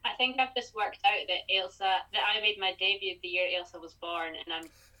think I've just worked out that I made my debut the year Ailsa was born, and I'm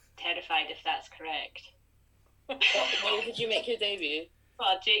terrified if that's correct. What year did you make your debut?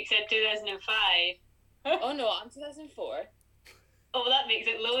 Well, Jake said 2005. Oh no, I'm 2004. Oh, that makes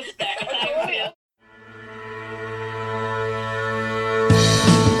it loads better. Thanks, Ailsa.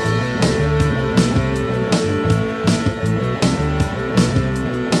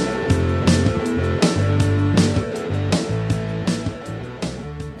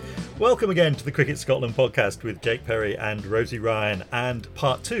 Welcome again to the Cricket Scotland podcast with Jake Perry and Rosy Ryan, and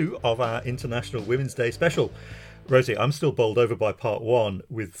part 2 of our International Women's Day special. Rosy, I'm still bowled over by part 1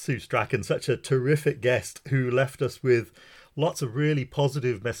 with Sue Strachan, such a terrific guest who left us with lots of really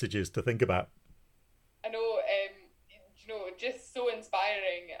positive messages to think about. I know, just so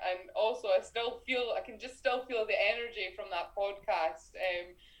inspiring, and also I can still feel the energy from that podcast,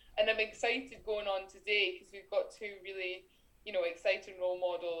 and I'm excited going on today because we've got two really exciting role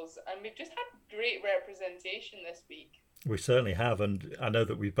models, and we've just had great representation this week. We certainly have, and I know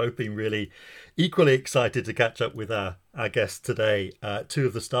that we've both been really equally excited to catch up with our guests today, two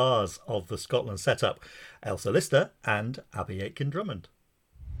of the stars of the Scotland setup, Ailsa Lister and Abbi Aitken-Drummond.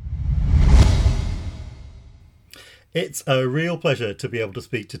 It's a real pleasure to be able to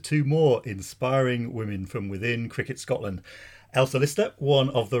speak to two more inspiring women from within Cricket Scotland. Ailsa Lister, one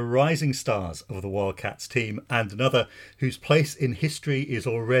of the rising stars of the Wildcats team, and another whose place in history is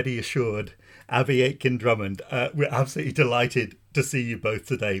already assured, Abbi Aitken-Drummond. We're absolutely delighted to see you both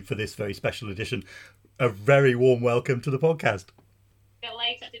today for this very special edition. A very warm welcome to the podcast.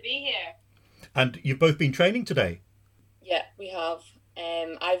 Delighted to be here. And you've both been training today? Yeah, we have.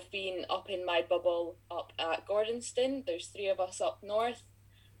 I've been up in my bubble up at Gordonston. There's 3 of us up north,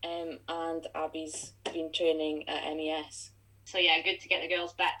 and Abby's been training at MES. So yeah, good to get the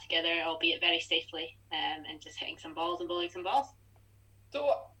girls back together, albeit very safely, and just hitting some balls and bowling some balls. So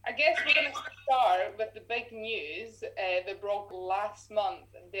I guess we're going to start with the big news that broke last month,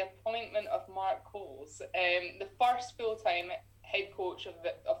 the appointment of Mark Coles, the first full-time head coach of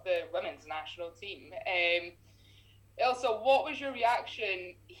the women's national team. Ailsa, what was your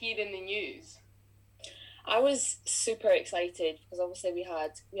reaction hearing the news? I was super excited because obviously we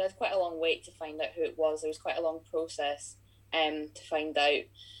had quite a long wait to find out who it was. There was quite a long process to find out,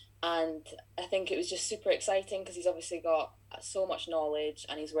 and I think it was just super exciting because he's obviously got so much knowledge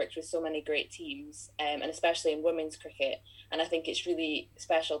and he's worked with so many great teams, and especially in women's cricket, and I think it's really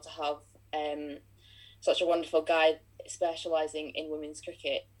special to have such a wonderful guy specialising in women's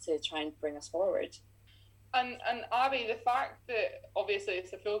cricket to try and bring us forward. And Abbi, the fact that obviously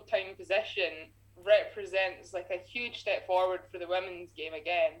it's a full-time position represents like a huge step forward for the women's game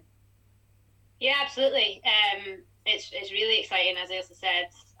again. Yeah, absolutely. It's really exciting, as Ailsa said.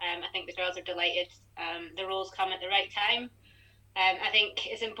 I think the girls are delighted. The roles come at the right time. I think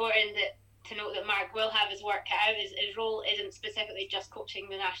it's important to note that Mark will have his work cut out. His role isn't specifically just coaching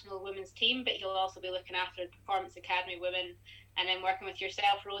the national women's team, but he'll also be looking after the Performance Academy women, and then working with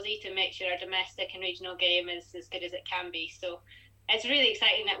yourself, Rosy, to make sure our domestic and regional game is as good as it can be. So it's really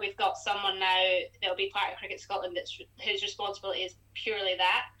exciting that we've got someone now that'll be part of Cricket Scotland whose responsibility is purely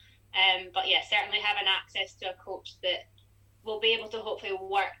that. But yeah, certainly having access to a coach that will be able to hopefully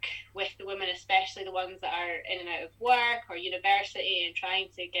work with the women, especially the ones that are in and out of work or university, and trying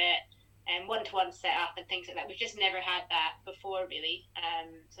to get one-to-one set up and things like that. We've just never had that before, really.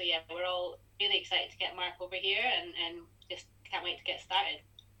 So yeah, we're all really excited to get Mark over here, and just can't wait to get started.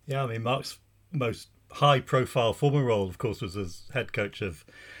 Yeah, I mean, Mark's most high-profile former role, of course, was as head coach of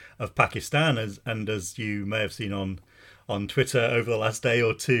Pakistan, as you may have seen on Twitter over the last day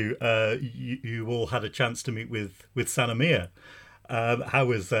or two, you all had a chance to meet with Sana Mir. How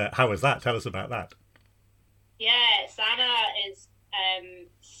was that? Tell us about that. Yeah, Sana is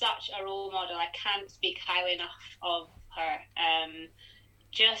such a role model. I can't speak highly enough of her.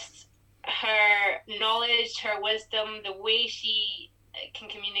 Just her knowledge, her wisdom, the way she can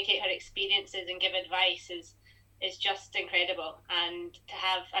communicate her experiences and give advice is just incredible. And to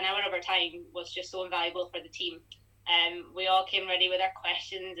have an hour of her time was just so invaluable for the team. We all came ready with our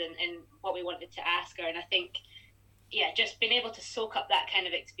questions and what we wanted to ask her, and I think, yeah, just being able to soak up that kind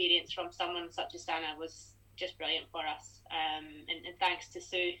of experience from someone such as Sana was just brilliant for us. And thanks to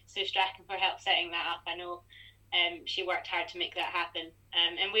Sue Strachan for help setting that up. I know she worked hard to make that happen.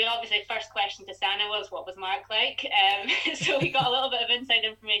 And we obviously, first question to Sana was, what was Mark like? So we got a little bit of inside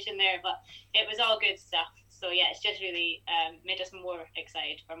information there, but it was all good stuff. So yeah, it's just really made us more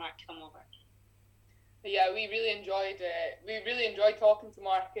excited for Mark to come over. Yeah, we really enjoyed it. We really enjoyed talking to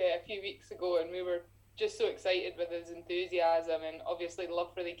Mark a few weeks ago, and we were just so excited with his enthusiasm and obviously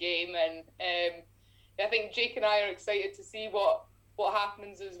love for the game. And I think Jake and I are excited to see what what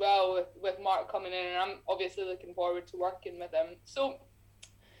happens as well with Mark coming in, and I'm obviously looking forward to working with him. So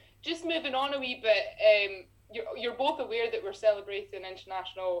just moving on a wee bit, you're both aware that we're celebrating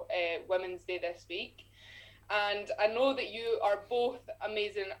International Women's Day this week. And I know that you are both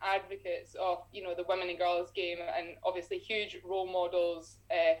amazing advocates of, the women and girls game, and obviously huge role models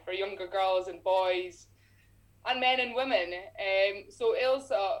for younger girls and boys and men and women. So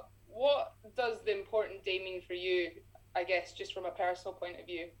Ailsa, what does the important day mean for you, I guess, just from a personal point of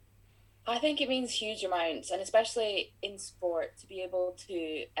view? I think it means huge amounts, and especially in sport, to be able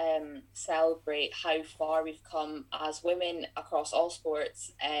to celebrate how far we've come as women across all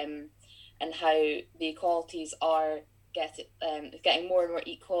sports, and how the equalities are getting more and more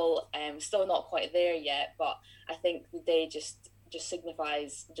equal. Still not quite there yet, but I think the day just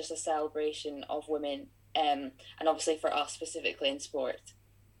signifies just a celebration of women, and obviously for us specifically in sport.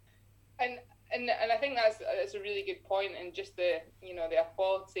 And I think that's a really good point, and just the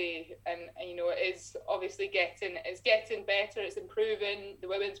equality, and it is obviously getting better, it's improving. The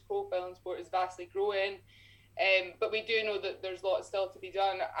women's profile in sport is vastly growing, but we do know that there's lots still to be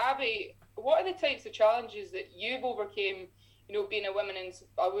done. Abbi, what are the types of challenges that you've overcame, being a woman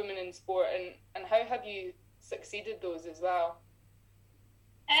in sport, and how have you succeeded those as well?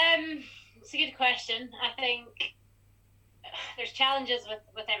 It's a good question. I think there's challenges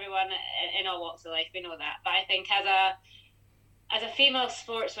with everyone in all walks of life. We know that, but I think as a female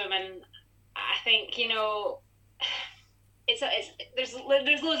sportswoman, I think there's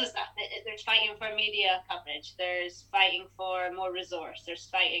loads of stuff. There's fighting for media coverage. There's fighting for more resource. There's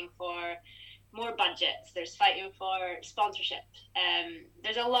fighting for more budgets. There's fighting for sponsorship.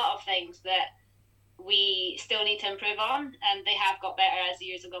 There's a lot of things that we still need to improve on, and they have got better as the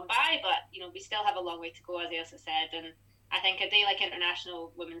years have gone by. But we still have a long way to go, as Ailsa said. And I think a day like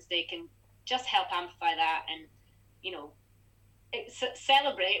International Women's Day can just help amplify that, and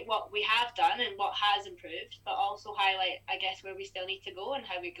celebrate what we have done and what has improved, but also highlight, I guess, where we still need to go and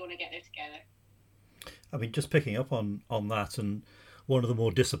how we're going to get there together. I mean, just picking up on that, and one of the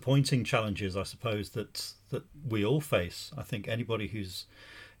more disappointing challenges, I suppose, that we all face. I think anybody who's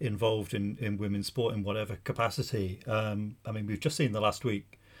involved in women's sport in whatever capacity. I mean, we've just seen the last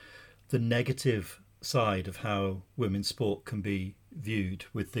week the negative side of how women's sport can be viewed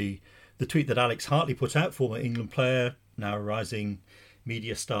with the tweet that Alex Hartley put out, former England player, now a rising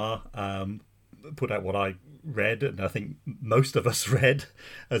media star, put out what I read, and I think most of us read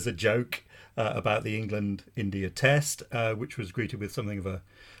as a joke, about the England-India test, which was greeted with something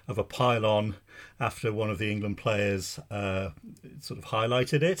of a pile-on after one of the England players sort of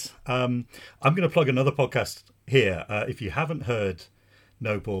highlighted it. I'm going to plug another podcast here. If you haven't heard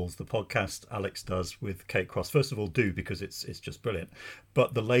No Balls, the podcast Alex does with Kate Cross, first of all, do, because it's just brilliant.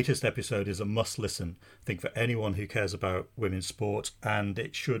 But the latest episode is a must listen, I think, for anyone who cares about women's sport, and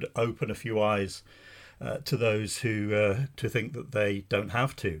it should open a few eyes to those who to think that they don't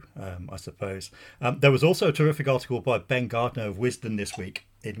have to, I suppose. There was also a terrific article by Ben Gardner of Wisden this week,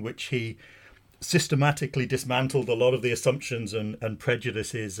 in which he systematically dismantled a lot of the assumptions and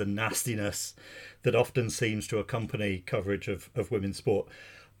prejudices and nastiness that often seems to accompany coverage of women's sport.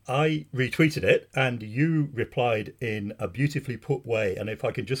 I retweeted it, and you replied in a beautifully put way. And if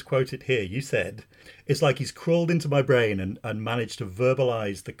I can just quote it here, you said, "It's like he's crawled into my brain and managed to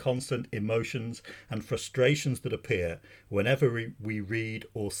verbalise the constant emotions and frustrations that appear whenever we read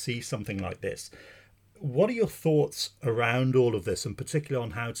or see something like this." What are your thoughts around all of this, and particularly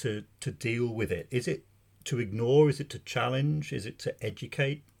on how to deal with it? Is it to ignore? Is it to challenge? Is it to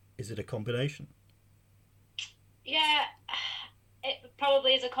educate? Is it a combination? Yeah, it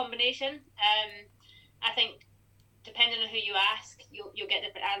probably is a combination. I think depending on who you ask, you'll get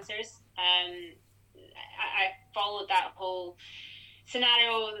different answers. I followed that whole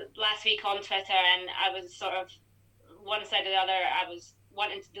scenario last week on Twitter, and I was sort of one side or the other. I was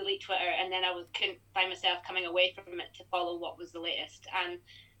wanting to delete Twitter, and then couldn't find myself coming away from it to follow what was the latest. And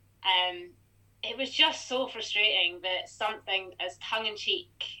it was just so frustrating that something as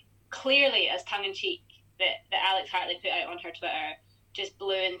tongue-in-cheek, clearly as tongue-in-cheek, that Alex Hartley put out on her Twitter just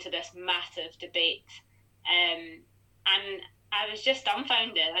blew into this massive debate. And I was just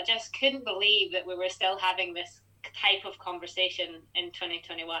dumbfounded. I just couldn't believe that we were still having this type of conversation in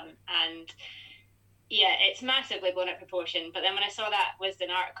 2021. And yeah, it's massively blown out proportion. But then when I saw that Wisden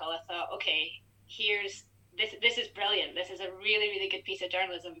article, I thought, okay, this is brilliant. This is a really, really good piece of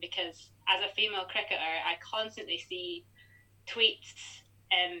journalism, because as a female cricketer, I constantly see tweets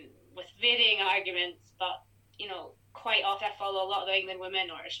with varying arguments, but quite often I follow a lot of the England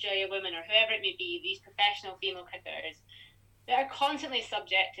women or Australia women or whoever it may be, these professional female cricketers that are constantly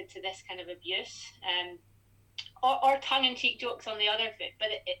subjected to this kind of abuse or tongue-in-cheek jokes on the other foot. But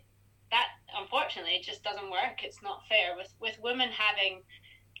that unfortunately it just doesn't work. It's not fair with women having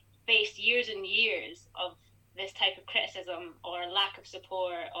faced years and years of this type of criticism or lack of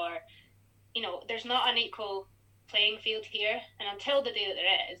support, or there's not an equal playing field here. And until the day that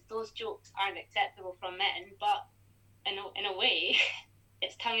there is, those jokes aren't acceptable from men. But in a way,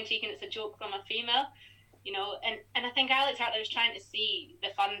 it's tongue-in-cheek and it's a joke from a female. And I think Alex Hartley was trying to see the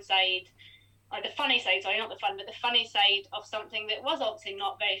fun side, or the funny side, sorry, not the fun, but the funny side of something that was obviously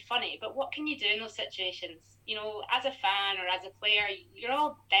not very funny. But what can you do in those situations? As a fan or as a player, you're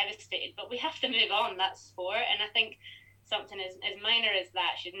all devastated, but we have to move on. That's sport. And I think something as minor as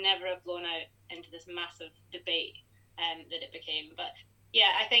that should never have blown out into this massive debate that it became. But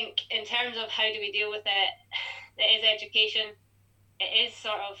yeah, I think in terms of how do we deal with it, it is education. It is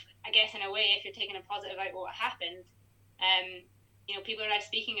sort of, I guess, in a way, if you're taking a positive out what happened, people are now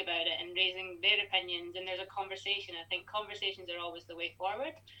speaking about it and raising their opinions, and there's a conversation. I think conversations are always the way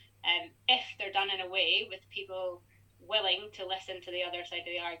forward, if they're done in a way with people willing to listen to the other side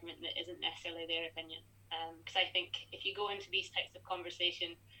of the argument that isn't necessarily their opinion. Because I think if you go into these types of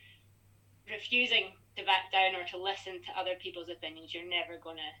conversation refusing to back down or to listen to other people's opinions, you're never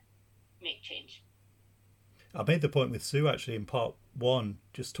going to make change. I made the point with Sue actually in part one,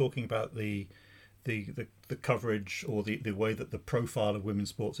 just talking about the coverage or the way that the profile of women's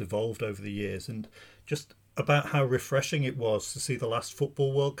sports evolved over the years, and just about how refreshing it was to see the last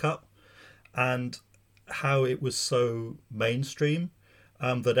Football World Cup and how it was so mainstream,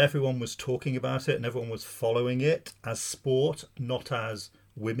 that everyone was talking about it and everyone was following it as sport, not as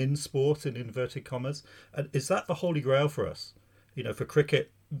women's sport in inverted commas. And is that the holy grail for us? For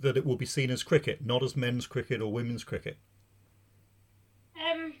cricket, that it will be seen as cricket, not as men's cricket or women's cricket?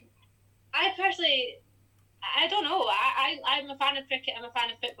 I personally, I don't know. I'm a fan of cricket. I'm a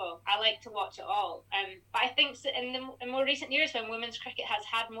fan of football. I like to watch it all. But I think in more recent years, when women's cricket has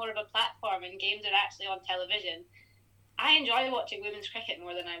had more of a platform and games are actually on television, I enjoy watching women's cricket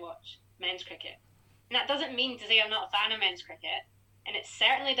more than I watch men's cricket. And that doesn't mean to say I'm not a fan of men's cricket. And it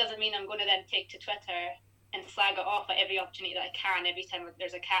certainly doesn't mean I'm going to then take to Twitter and slag it off at every opportunity that I can, every time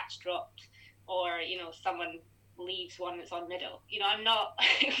there's a catch dropped or, someone leaves one that's on middle. I'm not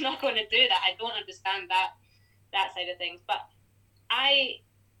I'm not going to do that. I don't understand that side of things. But I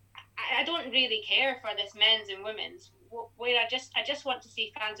don't really care for this men's and women's, where I just want to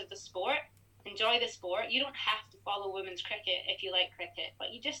see fans of the sport enjoy the sport. You don't have to follow women's cricket if you like cricket,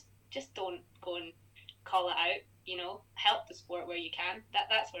 but you just don't go and call it out. Help the sport where you can.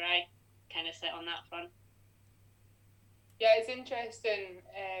 That's where I kind of sit on that front. Yeah, it's interesting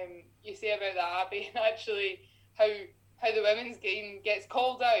you say about that, Abby, and actually how the women's game gets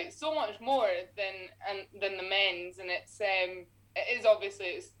called out so much more than the men's, and it is obviously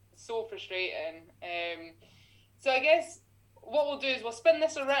it's so frustrating. So I guess what we'll do is we'll spin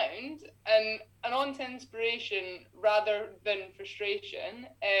this around and on to inspiration rather than frustration.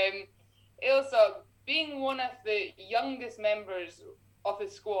 Ailsa, being one of the youngest members of the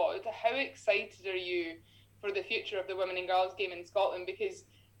squad, how excited are you for the future of the women and girls game in Scotland? Because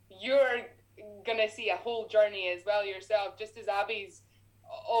you're going to see a whole journey as well yourself, just as Abby's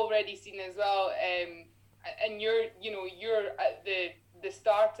already seen as well, and you're at the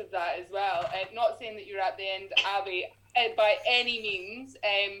start of that as well. Not saying that you're at the end, Abby, by any means.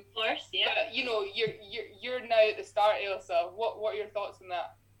 Of course, yeah. But you're now at the start, Ailsa. What are your thoughts on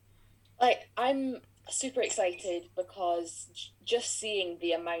that? I'm super excited because just seeing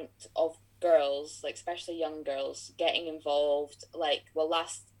the amount of girls, especially young girls, getting involved.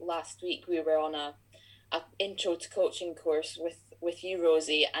 Last week we were on a intro to coaching course with you,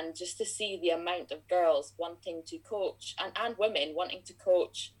 Rosy, and just to see the amount of girls wanting to coach and women wanting to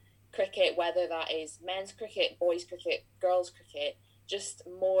coach cricket, whether that is men's cricket, boys cricket, girls cricket, just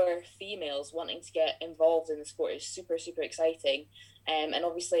more females wanting to get involved in the sport is super, super exciting. And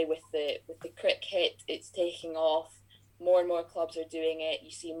obviously with the cricket, it's taking off. More and more clubs are doing it.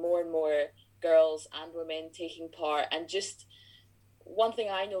 You see more and more girls and women taking part. And just one thing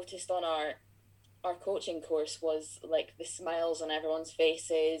I noticed on our coaching course was the smiles on everyone's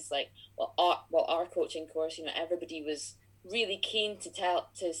faces. Our coaching course, everybody was really keen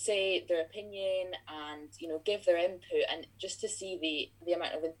to say their opinion and give their input, and just to see the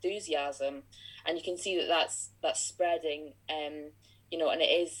amount of enthusiasm, and you can see that's spreading. And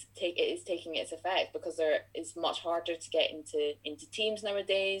it is taking its effect, because there is much harder to get into teams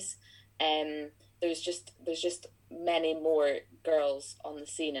nowadays. There's just many more girls on the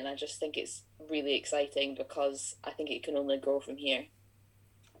scene, and I just think it's really exciting, because I think it can only grow from here.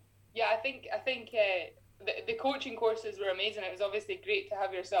 Yeah, I think the coaching courses were amazing. It was obviously great to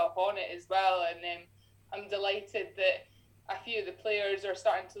have yourself on it as well, and I'm delighted that a few of the players are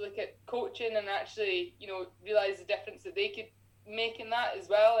starting to look at coaching and actually, realise the difference that they could make in that as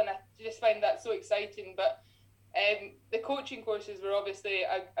well. And I just find that so exciting. But the coaching courses were obviously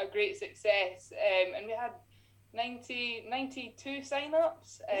a great success, and we had 92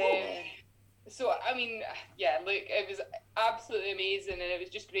 sign-ups. So, I mean, look, it was absolutely amazing, and it was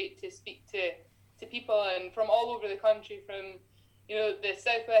just great to speak to people and from all over the country, from, the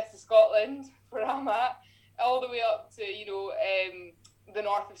southwest of Scotland, where I'm at, all the way up to, the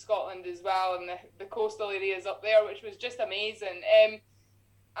north of Scotland as well, and the coastal areas up there, which was just amazing.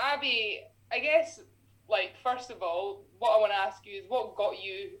 Abbi, I guess, first of all, what I want to ask you is what got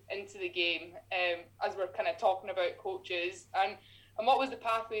you into the game, as we're kind of talking about coaches, and what was the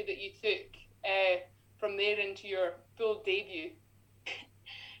pathway that you took from there into your full debut?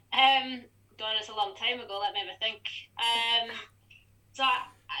 God, it's a long time ago. Let me have a think. So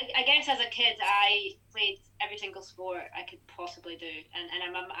I guess as a kid, I played every single sport I could possibly do, and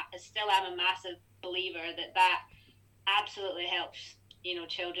I still am a massive believer that absolutely helps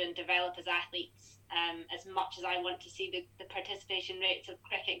children develop as athletes. As much as I want to see the participation rates of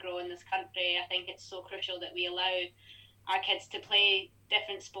cricket grow in this country, I think it's so crucial that we allow our kids to play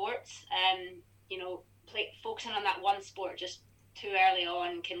different sports. Focusing on that one sport just too early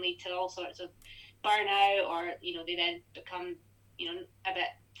on can lead to all sorts of burnout, or they then become a bit,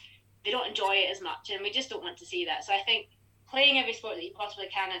 they don't enjoy it as much, and we just don't want to see that. So I think playing every sport that you possibly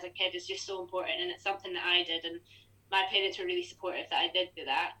can as a kid is just so important, and it's something that I did, and my parents were really supportive that I did do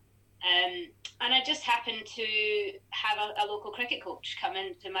that. And I just happened to have a local cricket coach come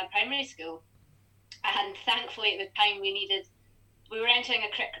into my primary school, and thankfully at the time we were entering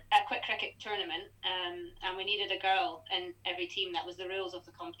a quick cricket tournament, and we needed a girl in every team. That was the rules of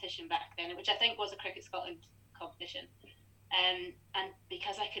the competition back then, which I think was a Cricket Scotland competition. And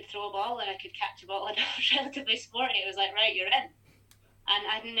because I could throw a ball and I could catch a ball and I was relatively sporty, it was like, right, you're in. And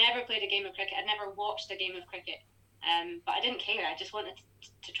I'd never played a game of cricket. I'd never watched a game of cricket. But I didn't care. I just wanted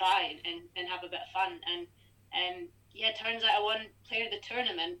to try and have a bit of fun. And it turns out I won player of the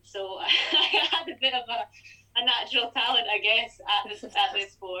tournament. So I had a bit of a natural talent, I guess, at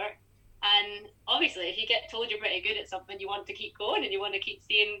this sport. And obviously, if you get told you're pretty good at something, you want to keep going and you want to keep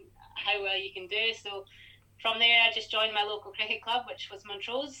seeing how well you can do. So from there, I just joined my local cricket club, which was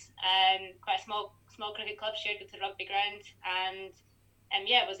Montrose, quite a small cricket club shared with the rugby ground. And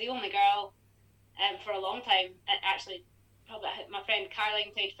was the only girl for a long time. Actually, probably my friend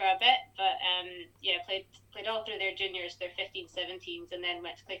Caroline played for a bit, but played all through their juniors, their 15s, 17s, and then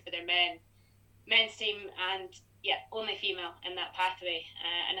went to play for their men's team, and only female in that pathway.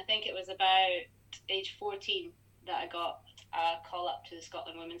 And I think it was about age 14 that I got a call up to the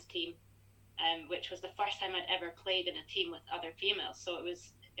Scotland women's team, which was the first time I'd ever played in a team with other females. So it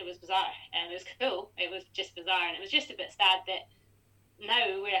was bizarre, and it was cool. It was just bizarre, and it was just a bit sad that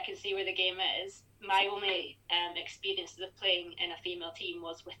now, where I can see where the game is, my only experiences of playing in a female team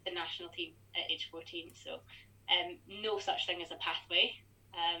was with the national team at age 14. So no such thing as a pathway.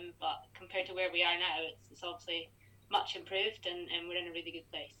 But compared to where we are now, it's obviously much improved, and we're in a really good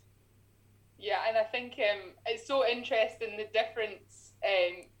place. Yeah, and I think it's so interesting, the difference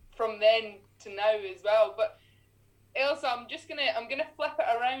from then to now as well. But Ailsa, I'm gonna flip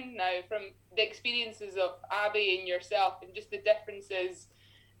it around now from the experiences of Abbi and yourself, and just the differences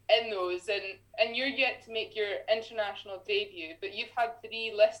in those. And you're yet to make your international debut, but you've had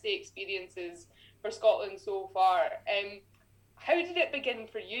 3 list A experiences for Scotland so far. How did it begin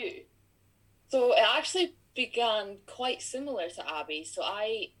for you? So it actually began quite similar to Abbi. So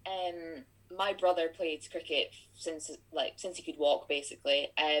my brother played cricket since he could walk,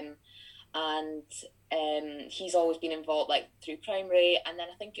 basically, and he's always been involved through primary, and then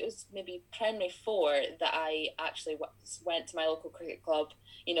I think it was maybe primary 4 that I actually went to my local cricket club,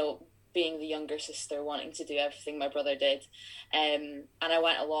 being the younger sister, wanting to do everything my brother did, and I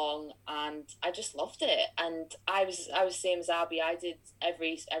went along and I just loved it. And I was same as Abbi. I did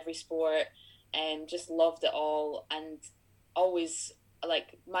every sport and just loved it all, and always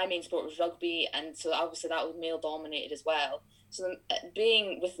my main sport was rugby, and so obviously that was male dominated as well. So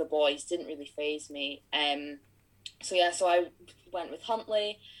being with the boys didn't really faze me. So I went with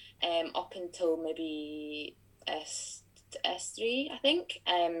Huntly up until maybe S3, I think,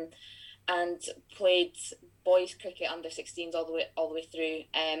 and played boys cricket under 16s all the way through,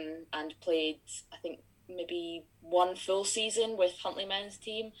 and played I think maybe 1 full season with Huntly men's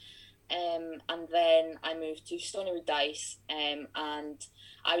team. And then I moved to Stonywood Dice, and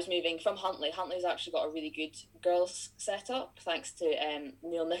I was moving from Huntly. Huntly's actually got a really good girls setup, thanks to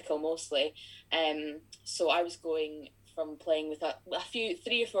Neil Nichol mostly. So I was going from playing with a few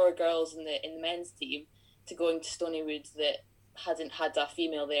 3 or 4 girls in the men's team to going to Stonywood that hadn't had a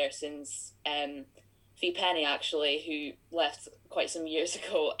female there since Fee Penny, actually, who left quite some years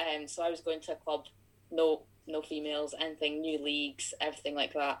ago. So I was going to a club, no females, anything, new leagues, everything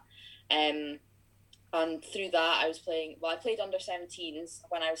like that. And through that, I played under 17s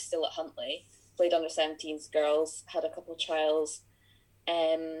when I was still at Huntly. Played under 17s girls, had a couple of trials,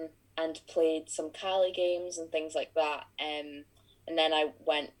 and played some Cali games and things like that. And then I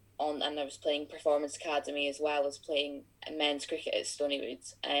went on and I was playing Performance Academy as well as playing men's cricket at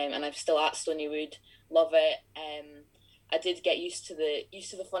Stonywood. And I'm still at Stonywood, love it. I did get used to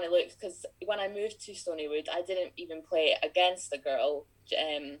the funny looks, because when I moved to Stonywood, I didn't even play against a girl.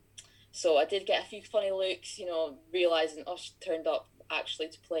 So I did get a few funny looks, realising, she turned up actually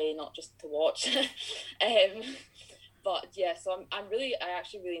to play, not just to watch. But yeah, so I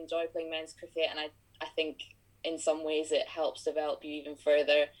actually really enjoy playing men's cricket, and I think in some ways it helps develop you even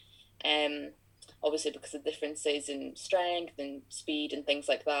further. Obviously because of differences in strength and speed and things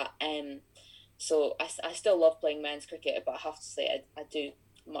like that. So I still love playing men's cricket, but I have to say I do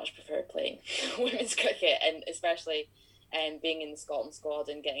much prefer playing women's cricket, and especially being in the Scotland squad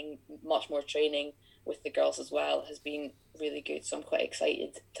and getting much more training with the girls as well has been really good. So I'm quite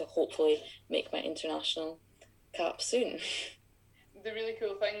excited to hopefully make my international cap soon. The really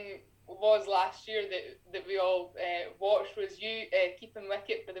cool thing was last year that we all watched was you keeping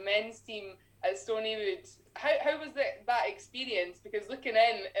wicket for the men's team at Stonywood. How was that experience? Because looking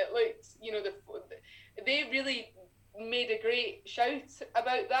in, it looked, they really made a great shout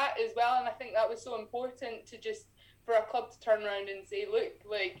about that as well, and I think that was so important to just for a club to turn around and say, look,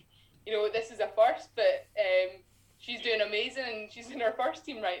 this is a first, but she's doing amazing and she's in her first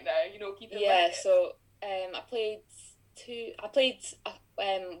team right now, keeping wicket. So I played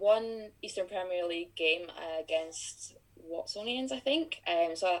one Eastern Premier League game against Watsonians, I think.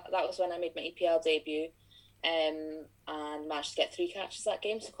 So that was when I made my EPL debut, and managed to get 3 catches that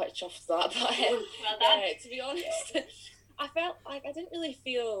game. So quite chuffed with that. But to be honest, I felt like I didn't really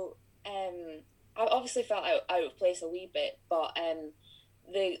feel. I obviously felt out of place a wee bit, but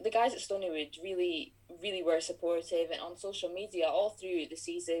the guys at Stonywood really, really were supportive, and on social media all through the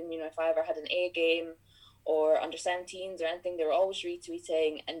season, if I ever had an A game or under 17s or anything, they were always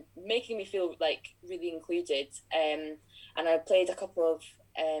retweeting and making me feel like really included. And I played a couple of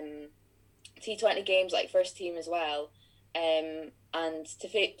T20 games, like first team as well. And to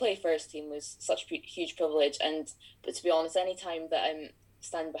play first team was such a huge privilege. But to be honest, any time that I'm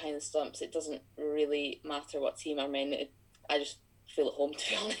standing behind the stumps, it doesn't really matter what team I'm in. I just feel at home, to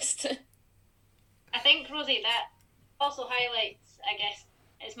be honest. I think, Rosy, that also highlights, I guess,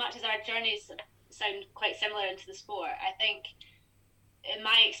 as much as our journeys sound quite similar into the sport, I think in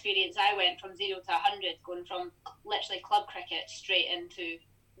my experience I went from 0 to 100, going from literally club cricket straight into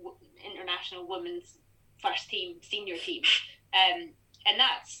international women's first team, senior team, and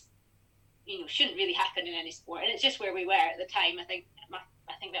that's shouldn't really happen in any sport, and it's just where we were at the time. I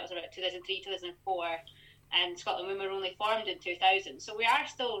think that was about 2003, 2004, and Scotland Women were only formed in 2000, so we are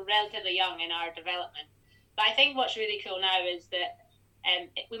still relatively young in our development. But I think what's really cool now is that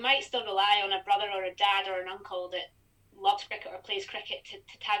we might still rely on a brother or a dad or an uncle that loves cricket or plays cricket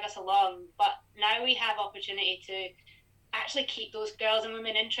to tag us along, but now we have opportunity to actually keep those girls and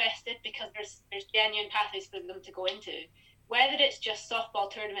women interested, because there's genuine pathways for them to go into, whether it's just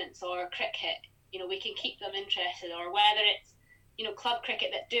softball tournaments or cricket, we can keep them interested, or whether it's club cricket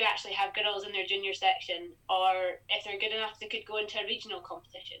that do actually have girls in their junior section, or if they're good enough they could go into a regional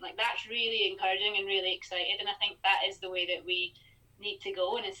competition. Like, that's really encouraging and really excited, and I think that is the way that we need to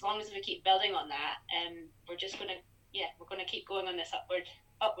go. And as long as we keep building on that, we're just going to keep going on this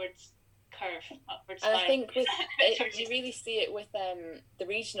upwards curve, upwards and line. I think you really see it with the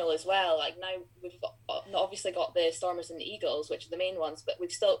regional as well. Like, now we've obviously got the Stormers and the Eagles, which are the main ones, but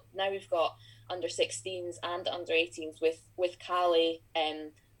we've got under 16s and under 18s with Cali,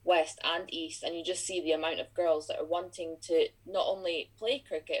 West and East, and you just see the amount of girls that are wanting to not only play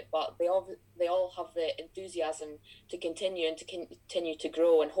cricket, but they all have the enthusiasm to continue and to continue to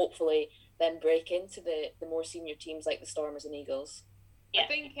grow, and hopefully then break into the more senior teams like the Stormers and Eagles. Yeah. I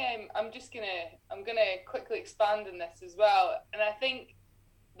think I'm gonna quickly expand on this as well, and I think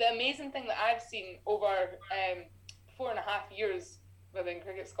the amazing thing that I've seen over 4.5 years within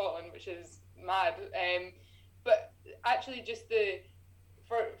Cricket Scotland, which is mad, but actually just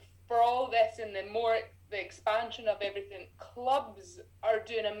for all this and the expansion of everything, clubs are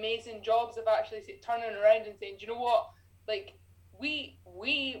doing amazing jobs of actually turning around and saying, do you know what, like, we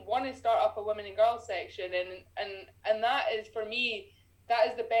want to start up a women and girls section, and that is, for me, that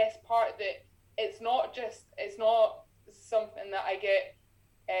is the best part, that it's not something that I get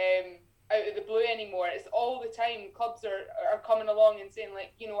out of the blue anymore. It's all the time clubs are coming along and saying,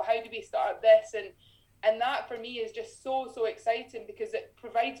 like, you know, how do we start this? And that for me is just so exciting, because it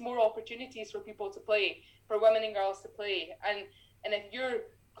provides more opportunities for people to play, for women and girls to play. And if you're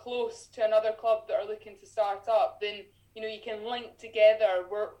close to another club that are looking to start up, then, you know, you can link together.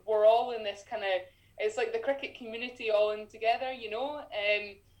 We're all in this kind of, it's like the cricket community all in together, you know.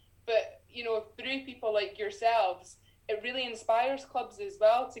 But, you know, through people like yourselves, it really inspires clubs as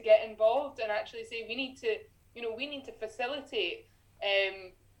well to get involved and actually say we need to facilitate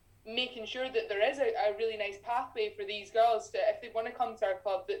making sure that there is a really nice pathway for these girls to, if they want to come to our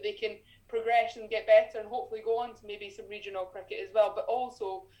club, that they can progress and get better and hopefully go on to maybe some regional cricket as well. But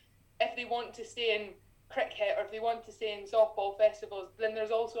also, if they want to stay in cricket or if they want to stay in softball festivals, then there's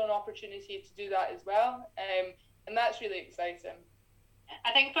also an opportunity to do that as well. And that's really exciting.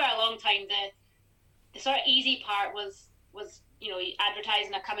 I think for a long time, the sort of easy part was you know,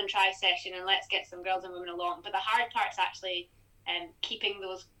 advertising a come and try session and let's get some girls and women along. But the hard part's actually keeping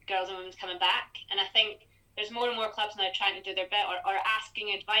those girls and women coming back. And I think there's more and more clubs now trying to do their bit or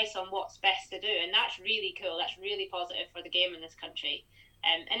asking advice on what's best to do, and that's really cool. That's really positive for the game in this country.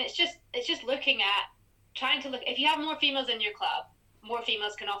 And it's just looking at trying to look, if you have more females in your club, more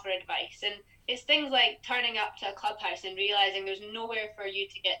females can offer advice. And it's things like turning up to a clubhouse and realising there's nowhere for you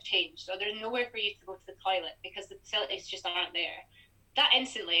to get changed, or there's nowhere for you to go to the toilet because the facilities just aren't there. That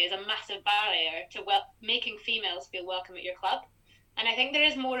instantly is a massive barrier to making females feel welcome at your club. And I think there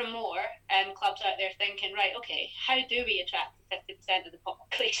is more and more clubs out there thinking, right, okay, how do we attract 50% of the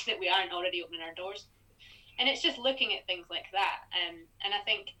population that we aren't already opening our doors? And it's just looking at things like that. And I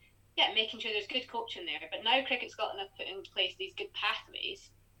think, yeah, making sure there's good coaching there. But now Cricket Scotland have put in place these good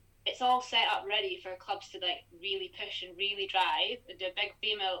pathways. It's all set up ready for clubs to like really push and really drive and do a big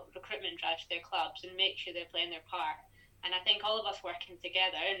female recruitment drive to their clubs and make sure they're playing their part. And I think all of us working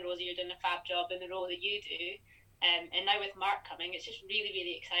together, and Rosy, you're doing a fab job in the role that you do, and now with Mark coming, it's just really,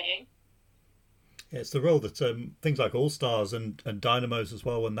 really exciting. Yeah, it's the role that things like All Stars and Dynamos as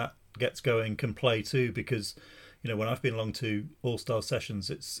well, when that gets going, can play too. Because, you know, when I've been along to All Star sessions,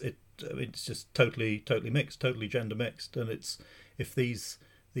 it's just totally mixed, totally gender mixed, and it's if these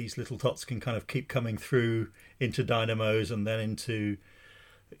little tots can kind of keep coming through into Dynamos and then into,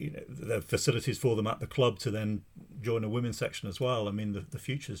 you know, the facilities for them at the club to then join a women's section as well. I mean, the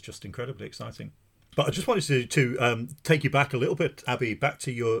future is just incredibly exciting. But I just wanted to take you back a little bit, Abbi, back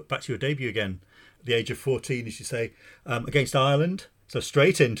to your debut again, at the age of 14, as you say, against Ireland. So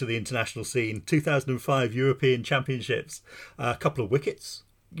straight into the international scene. 2005 European Championships, a couple of wickets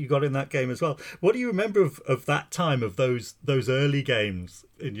you got in that game as well. What do you remember of that time, of those early games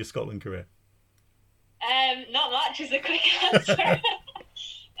in your Scotland career? Not much is a quick answer.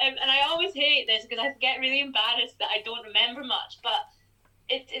 And I always hate this because I get really embarrassed that I don't remember much, but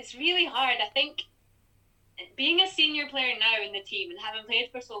it's really hard. I think being a senior player now in the team and having played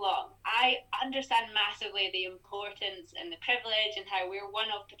for so long, I understand massively the importance and the privilege and how we're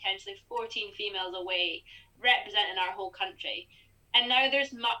one of potentially 14 females away representing our whole country. And now there's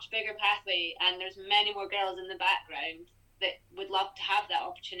much bigger pathway and there's many more girls in the background that would love to have that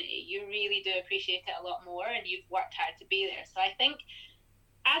opportunity. You really do appreciate it a lot more and you've worked hard to be there. So I think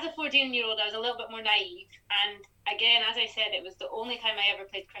as a 14-year-old, I was a little bit more naive. And again, as I said, it was the only time I ever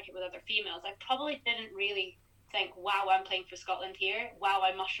played cricket with other females. I probably didn't really think, wow, I'm playing for Scotland here. Wow,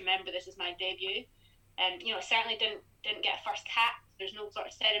 I must remember this is my debut. And, you know, certainly didn't get first cap. There's no sort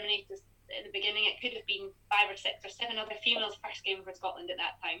of ceremony in the beginning. It could have been 5 or 6 or 7 other females' first game for Scotland at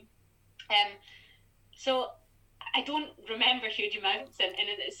that time. So I don't remember huge amounts, and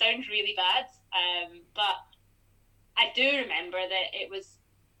it sounds really bad. But I do remember that it was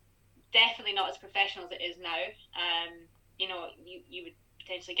definitely not as professional as it is now. You know, you would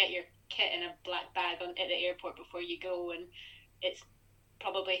potentially get your kit in a black bag at the airport before you go, and it's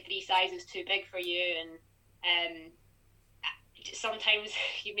probably 3 sizes too big for you, and sometimes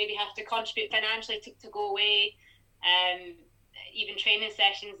you maybe have to contribute financially to go away. Even training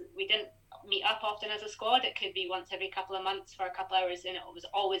sessions, we didn't meet up often as a squad. It could be once every couple of months for a couple of hours, and it was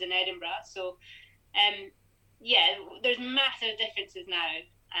always in Edinburgh. So yeah, there's massive differences now.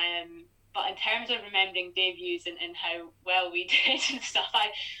 But in terms of remembering debuts and how well we did and stuff,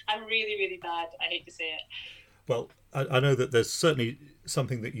 I'm really, really bad. I hate to say it. Well, I know that there's certainly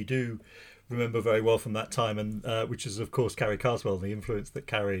something that you do remember very well from that time, and which is, of course, Carrie Carswell, the influence that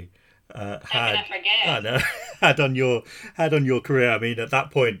Carrie had on your career. I mean, at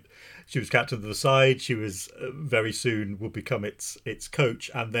that point, she was captain of the side. She was very soon would become its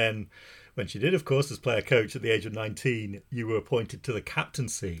coach, and then when she did, of course, as player coach at the age of 19, you were appointed to the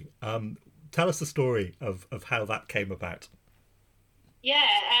captaincy. Tell us the story of how that came about. Yeah,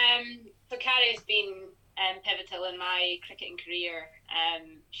 So Carrie's been pivotal in my cricketing career.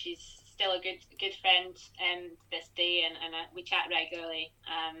 She's still a good friend this day, and we chat regularly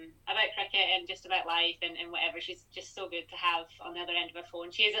about cricket and just about life and whatever. She's just so good to have on the other end of her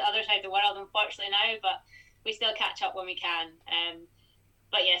phone. She is at the other side of the world, unfortunately, now, but we still catch up when we can.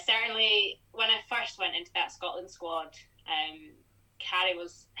 But yeah, certainly when I first went into that Scotland squad, Carrie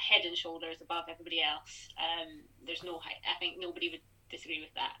was head and shoulders above everybody else. There's no, I think nobody would disagree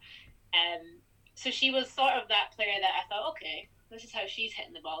with that. So she was sort of that player that I thought, okay, this is how she's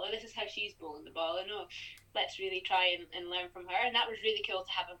hitting the ball, or this is how she's bowling the ball, and let's really try and learn from her. And that was really cool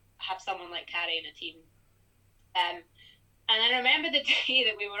to have someone like Carrie in a team. And I remember the day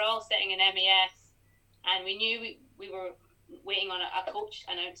that we were all sitting in MES, and we knew we were waiting on a coach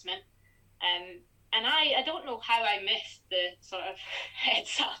announcement. And I don't know how I missed the sort of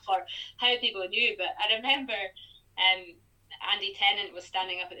heads up or how people knew, but I remember Andy Tennant was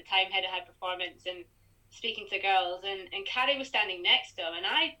standing up at the time, head of high performance, and speaking to girls, and Carrie was standing next to him, and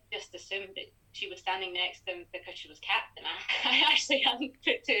I just assumed that she was standing next to him because she was captain. I actually hadn't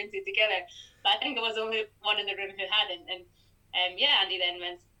put two and two together, but I think I was only one in the room who hadn't. And Andy then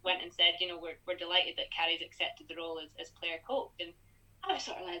went and said, we're delighted that Carrie's accepted the role as player coach. And I was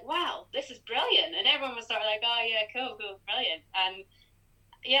sort of like, wow, this is brilliant. And everyone was sort of like, oh yeah, cool, brilliant. And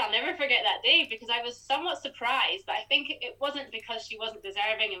yeah, I'll never forget that day because I was somewhat surprised, but I think it wasn't because she wasn't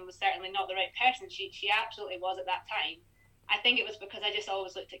deserving and was certainly not the right person. She absolutely was at that time. I think it was because I just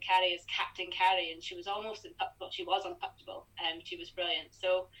always looked at Carrie as Captain Carrie, and she was almost untouchable. She was untouchable, and she was brilliant.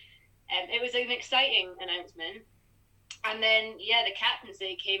 So it was an exciting announcement. And then, the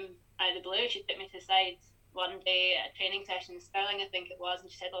captaincy came out of the blue. She took me to the side one day at a training session in Stirling, I think it was, and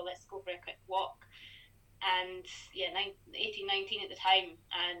she said, let's go for a quick walk. And 18, 19 at the time,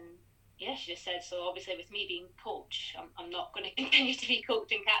 and she just said, so obviously with me being coach, I'm not going to continue to be coach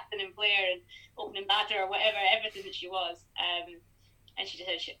and captain and player and opening batter or whatever, everything that she was. And she just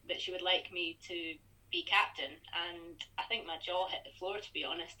said that she would like me to be captain, and I think my jaw hit the floor, to be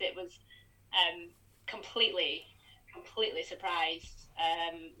honest. It was completely surprised.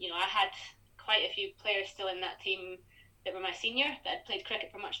 I had quite a few players still in that team that were my senior, that had played cricket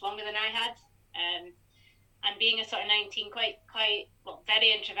for much longer than I had. And being a sort of 19, very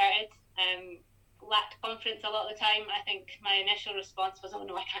introverted, lacked confidence a lot of the time. I think my initial response was, oh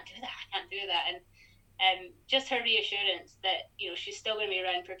no, I can't do that. And just her reassurance that, she's still going to be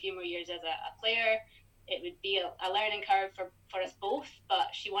around for a few more years as a player. It would be a learning curve for us both,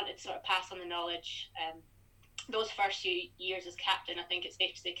 but she wanted to sort of pass on the knowledge. Those first few years as captain, I think it's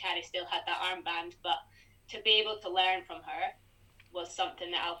safe to say Carrie still had that armband, but to be able to learn from her was something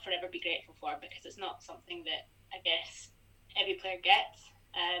that I'll forever be grateful for, because it's not something that I guess every player gets.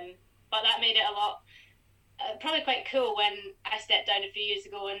 But that made it a lot, probably quite cool when I stepped down a few years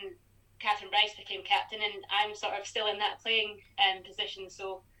ago and Catherine Bryce became captain, and I'm sort of still in that playing position.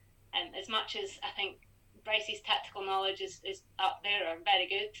 So as much as I think Bryce's tactical knowledge is up there or very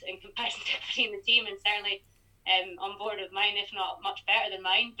good in comparison to everybody in the team, and certainly on board with mine, if not much better than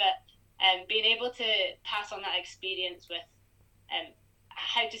mine, but being able to pass on that experience with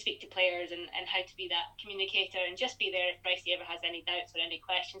how to speak to players and how to be that communicator and just be there if Brycey ever has any doubts or any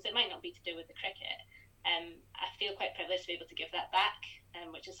questions. It might not be to do with the cricket. I feel quite privileged to be able to give that back,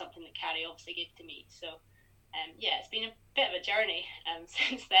 which is something that Carrie obviously gave to me. So it's been a bit of a journey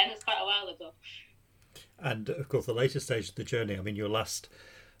since then. It's quite a while ago. And of course, the later stage of the journey, I mean, your last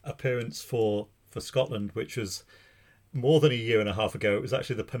appearance for Scotland, which was more than a year and a half ago, it was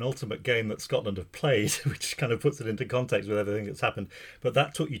actually the penultimate game that Scotland have played, which kind of puts it into context with everything that's happened. But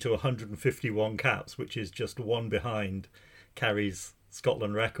that took you to 151 caps, which is just one behind Carrie's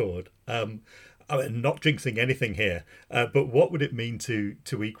Scotland record. I mean, not jinxing anything here, but what would it mean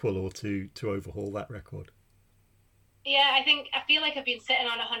to equal or to overhaul that record? Yeah, I feel like I've been sitting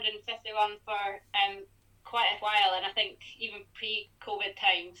on 151 for quite a while, and I think even pre-COVID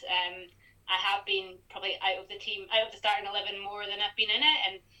times, I have been probably out of the starting 11 more than I've been in it,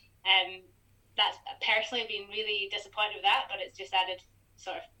 and that's personally been really disappointed with that, but it's just added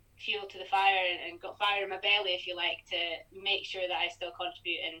sort of fuel to the fire and got fire in my belly, if you like, to make sure that I still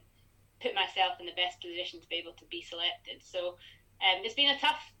contribute and put myself in the best position to be able to be selected. So it's been a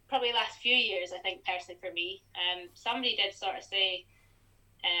tough probably last few years, I think, personally for me. Somebody did sort of say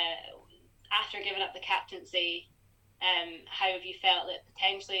after giving up the captaincy, how have you felt that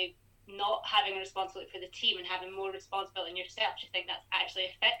potentially not having a responsibility for the team and having more responsibility in yourself, do you think that's actually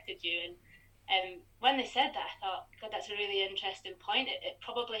affected you? And when they said that, I thought, God, that's a really interesting point. It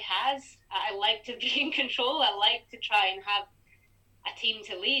probably has. I like to be in control. I like to try and have a team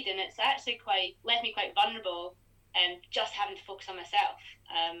to lead, and it's actually left me quite vulnerable and just having to focus on myself.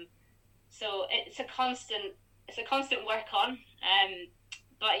 So it's a constant work on.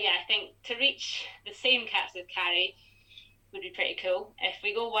 But yeah, I think to reach the same caps with Carrie would be pretty cool. If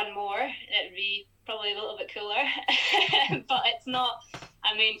we go one more, it'd be probably a little bit cooler. But it's not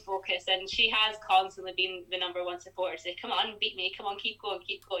a main focus, and she has constantly been the number one supporter to say, come on, beat me, come on, keep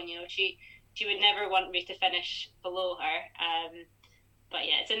going. You know, she would never want me to finish below her. But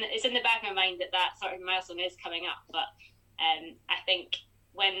yeah, it's in the back of my mind that sort of milestone is coming up. But I think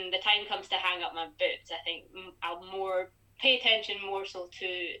when the time comes to hang up my boots, I think I'll pay attention more so to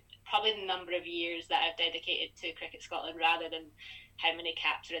probably the number of years that I've dedicated to Cricket Scotland rather than how many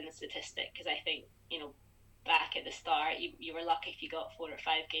caps are in the statistic, because I think, you know, back at the start you were lucky if you got 4 or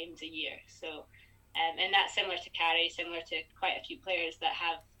 5 games a year. So and that's similar to Carrie, similar to quite a few players that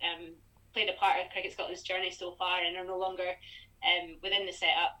have played a part of Cricket Scotland's journey so far and are no longer within the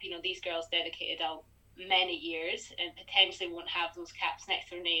setup. You know, these girls dedicated many years and potentially won't have those caps next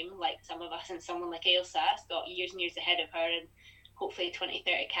to their name like some of us, and someone like Ailsa's got years and years ahead of her and hopefully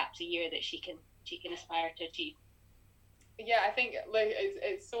 20-30 caps a year that she can aspire to achieve. Yeah, I think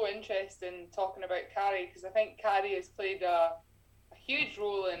it's so interesting talking about Carrie, because I think Carrie has played a huge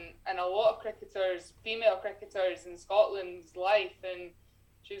role in a lot of female cricketers in Scotland's life, and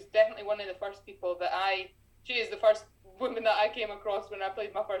she was definitely one of the first people she is the first woman that I came across when I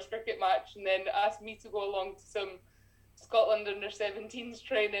played my first cricket match, and then asked me to go along to some Scotland under-17s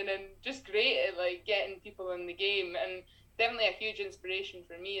training, and just great at like getting people in the game, and definitely a huge inspiration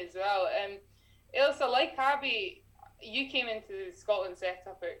for me as well. Ailsa, like Abbi, you came into the Scotland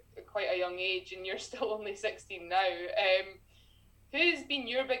setup at quite a young age, and you're still only 16 now. Who's been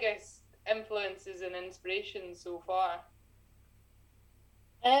your biggest influences and inspirations so far?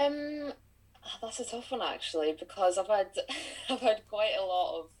 That's a tough one actually, because I've had quite a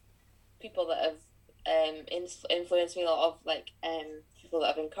lot of people that have influenced me, a lot of people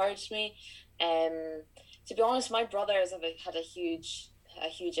that have encouraged me. To be honest, my brothers have had a huge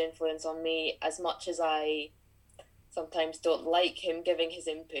influence on me, as much as I sometimes don't like him giving his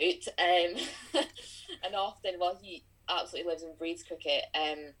input. And often, he absolutely lives and breathes cricket.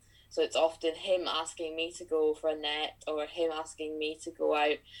 So it's often him asking me to go for a net or him asking me to go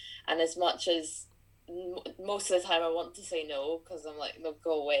out. And as much as most of the time I want to say no, because I'm like, no,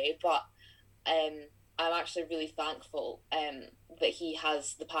 go away. But I'm actually really thankful that he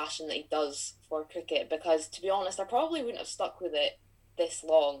has the passion that he does for cricket, because to be honest, I probably wouldn't have stuck with it this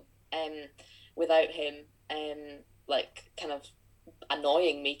long without him kind of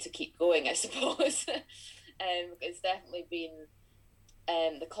annoying me to keep going, I suppose. It's definitely been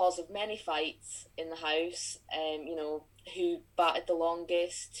the cause of many fights in the house, you know, who batted the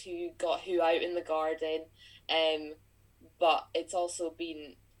longest, who got who out in the garden, but it's also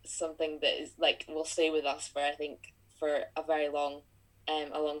been something that is will stay with us for a very long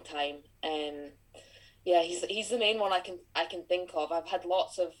time. Yeah, he's the main one I can think of. I've had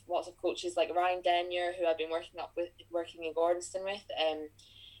lots of coaches like Ryan Denyer, who I've been working in Gordonston with.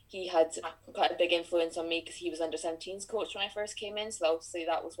 He had quite a big influence on me because he was under-17s coach when I first came in. So obviously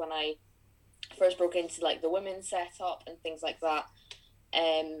that was when I first broke into the women's setup and things like that.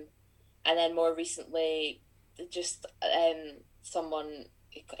 And then more recently, just someone,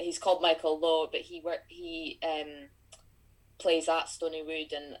 he's called Michael Lowe, but he plays at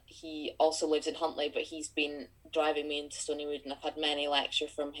Stonywood, and he also lives in Huntly, but he's been driving me into Stonywood, and I've had many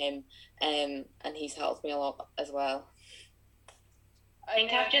lectures from him, and he's helped me a lot as well. I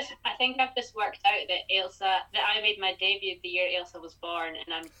think I've just worked out that I made my debut the year Ailsa was born,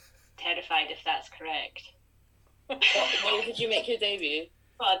 and I'm terrified if that's correct. What year did you make your debut?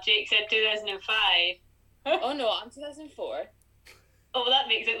 Well, Jake said 2005. Oh no, I'm 2004. Oh, that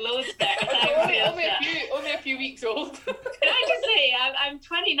makes it loads better. only a few weeks old. Can I just say, I'm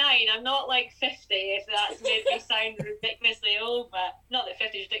 29. I'm not 50, if that's made me sound ridiculously old, but not that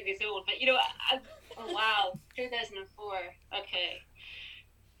 50 is ridiculously old, but oh wow, 2004. Okay.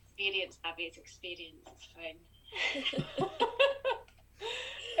 Experience, Abbi, it's experience. It's fine.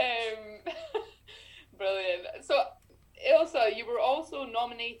 Brilliant. So, Ailsa, you were also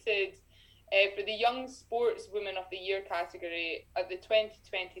nominated for the Young Sportswoman of the Year category at the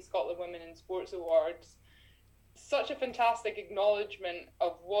 2020 Scotland Women in Sports Awards. Such a fantastic acknowledgement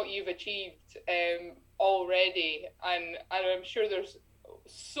of what you've achieved already, and I'm sure there's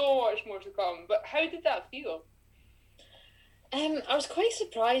so much more to come. But how did that feel? I was quite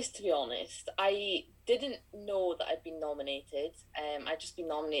surprised, to be honest. I didn't know that I'd been nominated. I'd just been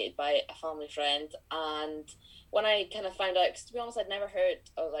nominated by a family friend, and when I kind of found out, because to be honest, I'd never heard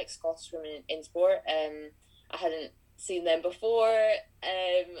of Scottish women in sport. I hadn't seen them before,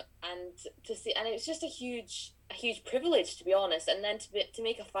 and it was just a huge a huge privilege, to be honest. And then to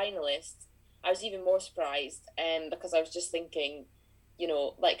make a finalist, I was even more surprised, because I was just thinking,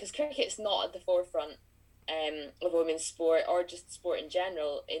 like, because cricket's not at the forefront of women's sport or just sport in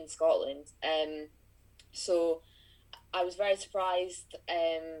general in Scotland. So I was very surprised,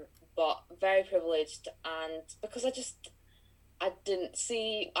 but very privileged, and because I don't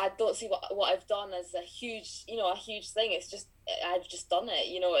see what I've done as a huge thing. It's just, I've just done it.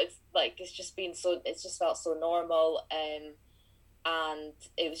 It's like, it's just felt so normal, and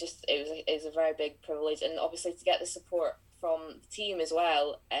it was a very big privilege, and obviously to get the support from the team as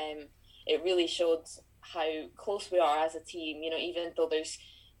well. It really showed how close we are as a team. Even though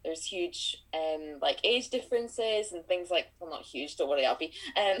there's huge like age differences and things like, well, not huge, don't worry, Abby.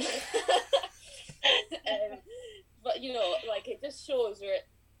 But like, it just shows where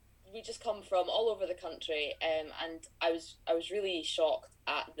we just come from all over the country, and I was really shocked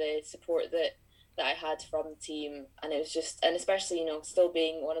at the support that I had from the team, and it was just, and especially still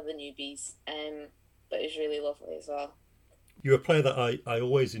being one of the newbies, but it was really lovely as well. You're a player that I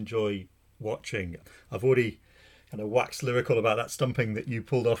always enjoy watching. I've already kind of waxed lyrical about that stumping that you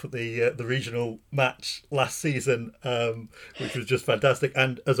pulled off at the regional match last season, which was just fantastic.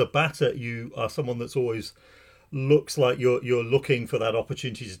 And as a batter, you are someone that's always looks like you're looking for that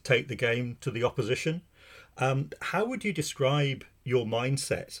opportunity to take the game to the opposition. How would you describe your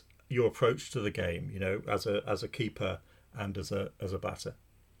mindset, your approach to the game, as a keeper and as a batter?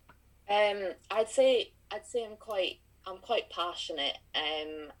 I'd say I'm quite passionate,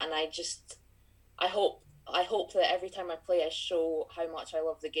 and I hope that every time I play, I show how much I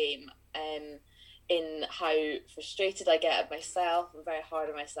love the game, in how frustrated I get at myself. I'm very hard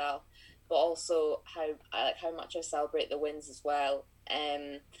on myself, but also how much I celebrate the wins as well.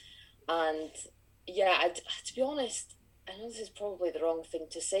 And yeah, to be honest, I know this is probably the wrong thing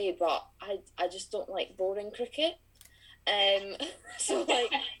to say, but I just don't like boring cricket. So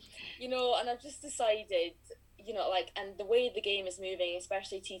like, and I've just decided, like, and the way the game is moving,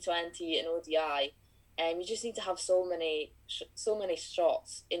 especially T20 and ODI, you just need to have so many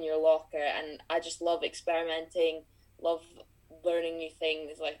shots in your locker, and I just love experimenting, love learning new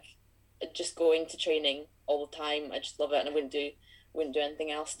things, like just going to training all the time. I just love it, and I wouldn't do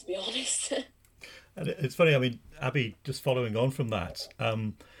anything else, to be honest. And it's funny, I mean, Abby, just following on from that,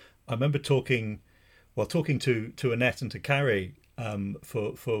 I remember talking to Annette and to Carrie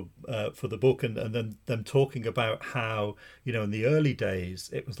for the book, and then them talking about how, in the early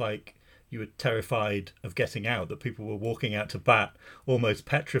days it was like you were terrified of getting out, that people were walking out to bat almost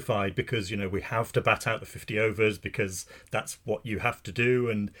petrified because, we have to bat out the 50 overs because that's what you have to do.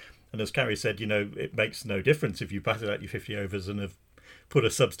 And as Carrie said, it makes no difference if you batted out your 50 overs and have put a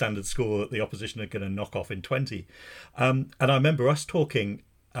substandard score that the opposition are going to knock off in 20. And I remember us talking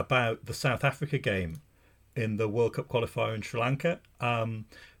about the South Africa game in the World Cup qualifier in Sri Lanka,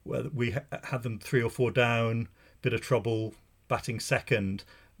 where we had them 3 or 4 down, bit of trouble, batting second,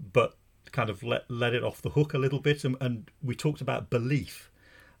 but kind of let it off the hook a little bit. And we talked about belief,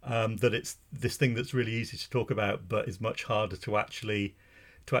 that it's this thing that's really easy to talk about, but is much harder to actually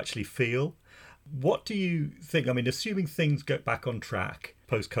feel. What do you think? I mean, assuming things get back on track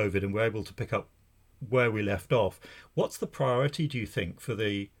post-COVID and we're able to pick up where we left off, what's the priority, do you think, for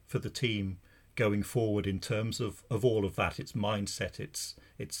the team going forward in terms of all of that, its mindset,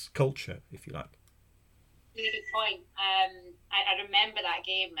 its culture, if you like? Really good point. I remember that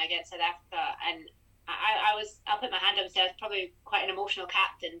game against South Africa, and I'll put my hand up and say I was probably quite an emotional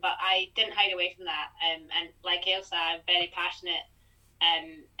captain, but I didn't hide away from that. And like Ailsa, I'm very passionate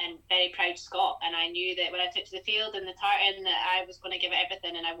and very proud Scot, and I knew that when I took to the field in the tartan that I was going to give it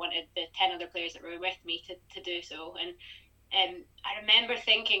everything, and I wanted the 10 other players that were with me to do so. And I remember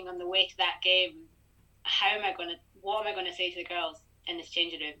thinking on the way to that game, what am I going to say to the girls in this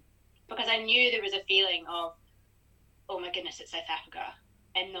changing room? Because I knew there was a feeling of, oh my goodness, it's South Africa,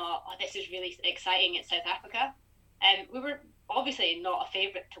 and not, oh, this is really exciting, it's South Africa. We were obviously not a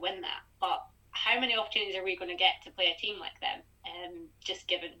favourite to win that, but how many opportunities are we going to get to play a team like them? Just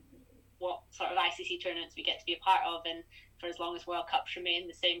given what sort of ICC tournaments we get to be a part of, and for as long as World Cups remain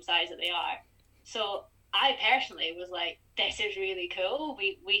the same size that they are. So I personally was like, this is really cool.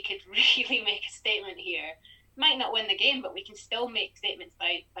 We could really make a statement here. Might not win the game, but we can still make statements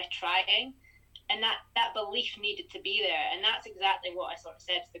by trying. And that belief needed to be there. And that's exactly what I sort of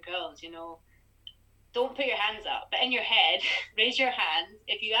said to the girls, don't put your hands up, but in your head, raise your hand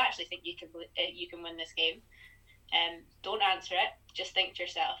if you actually think you can win this game. Don't answer it, just think to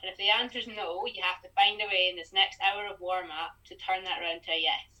yourself. And if the answer is no, you have to find a way in this next hour of warm-up to turn that around to a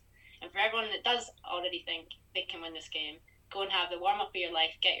yes. And for everyone that does already think they can win this game, go and have the warm up of your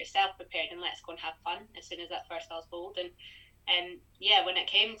life, get yourself prepared, and let's go and have fun as soon as that first bell's bowled. And when it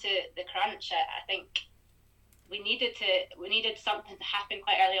came to the crunch, I think we needed something to happen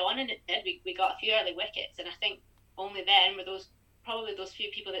quite early on, and it did. We got a few early wickets, and I think only then were those few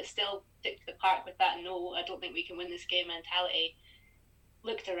people that still took to the park with that no, I don't think we can win this game mentality,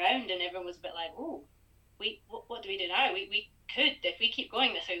 looked around, and everyone was a bit like, oh, what do we do now? We could, if we keep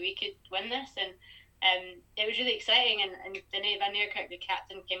going this way, we could win this. And it was really exciting, and Danae Van Niekerk, the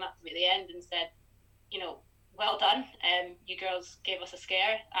captain, came up to me at the end and said, well done, you girls gave us a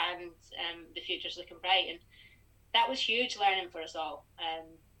scare, and the future's looking bright. And that was huge learning for us all.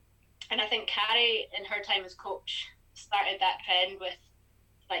 And I think Carrie, in her time as coach, started that trend with,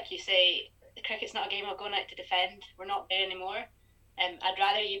 like you say, the cricket's not a game of going out to defend. We're not there anymore. I'd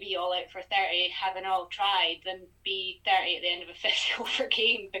rather you be all out for 30, having all tried, than be 30 at the end of a 50 over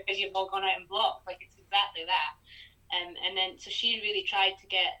game because you've all gone out and blocked. Like, it's exactly that. And then, so she really tried to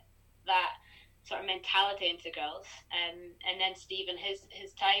get that sort of mentality into girls. And then Steve, in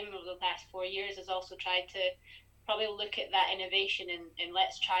his time over the past 4 years, has also tried to probably look at that innovation and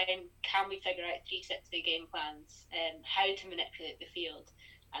let's try and, can we figure out 360 game plans, how to manipulate the field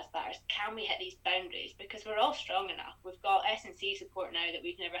as batters, can we hit these boundaries, because we're all strong enough. We've got S&C support now that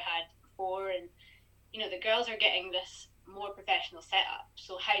we've never had before, and the girls are getting this more professional setup,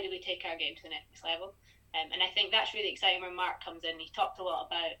 so how do we take our game to the next level? And I think that's really exciting where Mark comes in. He talked a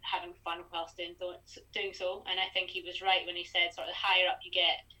lot about having fun whilst doing so, and I think he was right when he said sort of the higher up you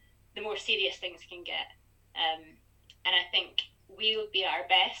get, the more serious things can get. And I think we'll be at our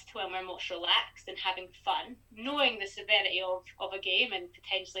best when we're most relaxed and having fun, knowing the severity of a game, and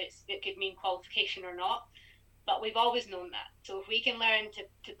potentially it could mean qualification or not. But we've always known that. So if we can learn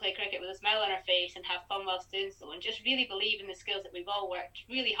to play cricket with a smile on our face and have fun whilst doing so, and just really believe in the skills that we've all worked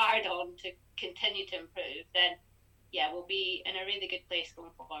really hard on to continue to improve, then we'll be in a really good place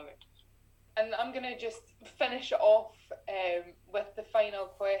going forward. And I'm going to just finish it off with the final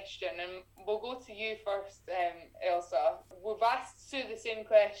question, and we'll go to you first, Ailsa. We've asked Sue the same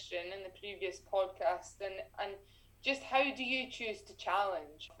question in the previous podcast, and just how do you choose to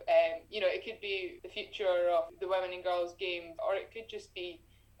challenge? It could be the future of the women and girls game, or it could just be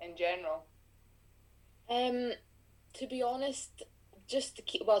in general. To be honest, just to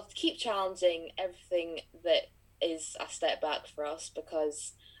keep challenging everything that is a step back for us,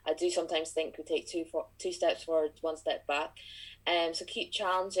 because I do sometimes think we take two steps forward, one step back. So keep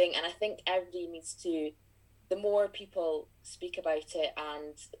challenging, and I think everybody needs to, the more people speak about it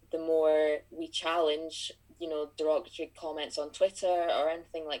and the more we challenge, derogatory comments on Twitter or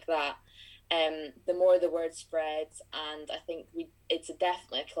anything like that, the more the word spreads. And I think it's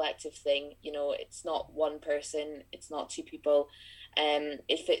definitely a collective thing. It's not one person, it's not two people.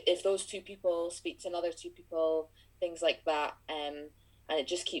 If those two people speak to another two people, things like that, and it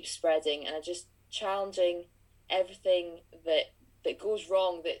just keeps spreading, and just challenging everything that goes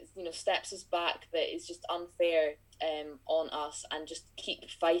wrong, that steps us back, that is just unfair on us, and just keep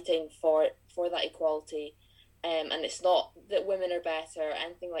fighting for that equality. And it's not that women are better or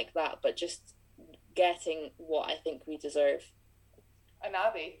anything like that, but just getting what I think we deserve. And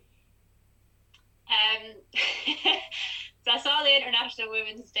Abby? So I saw the International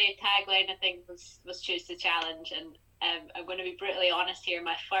Women's Day tagline, I think, was choose to challenge, and I'm going to be brutally honest here.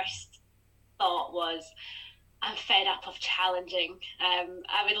 My first thought was, I'm fed up of challenging.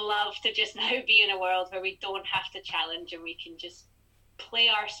 I would love to just now be in a world where we don't have to challenge, and we can just play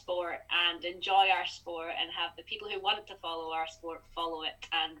our sport and enjoy our sport, and have the people who want to follow our sport follow it,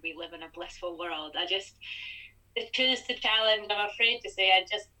 and we live in a blissful world. I choose to challenge. I'm afraid to say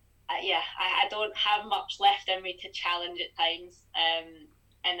I don't have much left in me to challenge at times,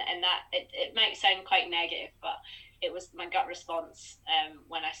 and that it might sound quite negative, but it was my gut response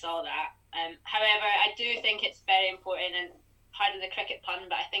when I saw that. However, I do think it's very important, and part of the cricket pun,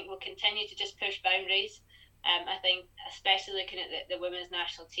 but I think we'll continue to just push boundaries. I think, especially looking at the women's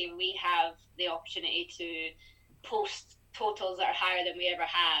national team, we have the opportunity to post totals that are higher than we ever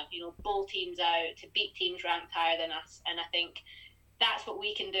have, bowl teams out, to beat teams ranked higher than us. And I think that's what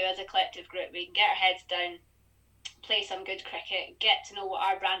we can do as a collective group. We can get our heads down, play some good cricket, get to know what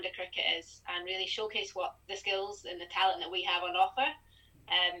our brand of cricket is, and really showcase what the skills and the talent that we have on offer.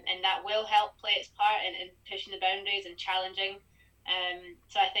 And that will help play its part in pushing the boundaries and challenging.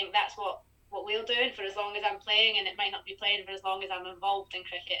 So I think that's what we'll do. And for as long as I'm playing, and it might not be playing, for as long as I'm involved in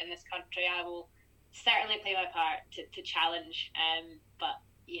cricket in this country, I will certainly play my part to challenge. But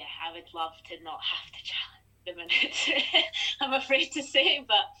yeah, I would love to not have to challenge the minute. I'm afraid to say,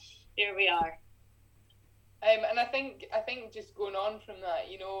 but here we are. And I think just going on from that,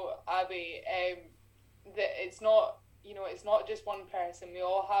 Abby, that it's not you know, it's not just one person. We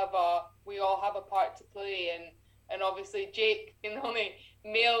all have a part to play, and obviously Jake, being the only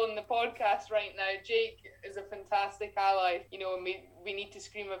male in the podcast right now, Jake is a fantastic ally. You know, and we need to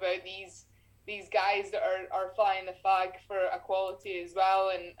scream about these guys that are flying the flag for equality as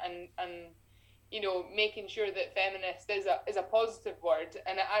well, and you know, making sure that feminist is a positive word,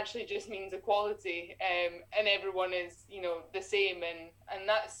 and it actually just means equality, and everyone is, you know, the same, and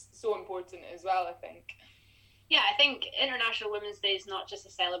that's so important as well, I think. Yeah, I think International Women's Day is not just a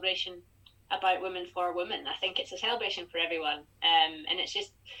celebration about women for women. I think it's a celebration for everyone, and it's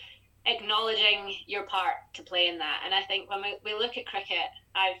just acknowledging your part to play in that. And I think when we look at cricket,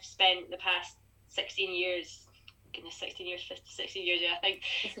 I've spent the past 16 years, goodness, 16 years, 16 years, yeah, I think,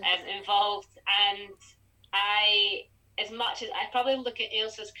 involved. And as much as I probably look at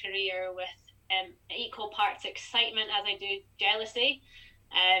Ailsa's career with equal parts excitement as I do jealousy,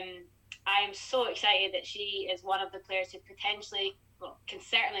 I am so excited that she is one of the players who potentially, well, can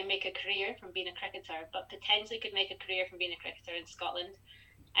certainly make a career from being a cricketer, but potentially could make a career from being a cricketer in Scotland.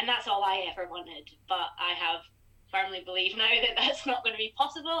 And that's all I ever wanted. But I have firmly believed now that that's not going to be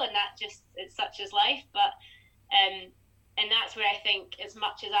possible, and that just, it's such as life. But and that's where I think, as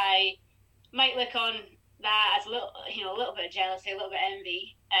much as I might look on that as a little bit of jealousy, a little bit of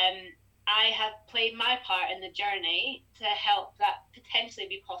envy, I have played my part in the journey to help that potentially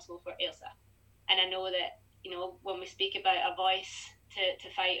be possible for Ailsa. And I know that, you know, when we speak about a voice to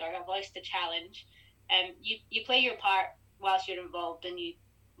fight or a voice to challenge, you play your part whilst you're involved, and you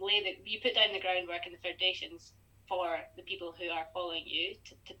put down the groundwork and the foundations for the people who are following you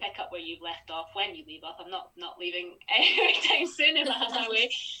to pick up where you've left off when you leave off. I'm not leaving anytime soon if I have my way.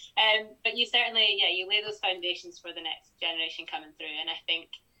 But you certainly, you lay those foundations for the next generation coming through, and I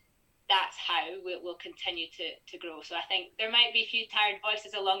think that's how we'll continue to grow. So I think there might be a few tired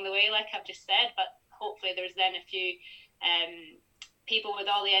voices along the way, like I've just said, but hopefully there's then a few people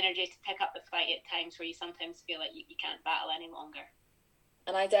with all the energy to pick up the fight at times where you sometimes feel like you can't battle any longer.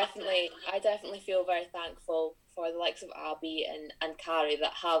 And I definitely feel very thankful for the likes of Abbi and Carrie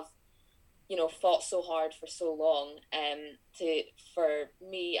that have, you know, fought so hard for so long, for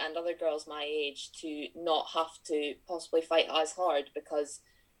me and other girls my age to not have to possibly fight as hard, because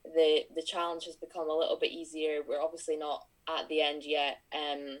the challenge has become a little bit easier. We're obviously not at the end yet,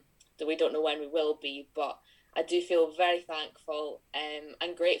 that we don't know when we will be, but I do feel very thankful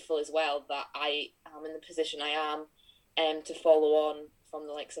and grateful as well that I am in the position I am, to follow on from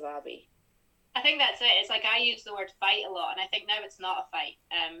the likes of Abbi. I think that's it. It's like, I use the word fight a lot, and I think now it's not a fight,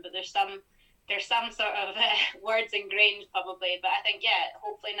 but there's some sort of words ingrained probably, but I think,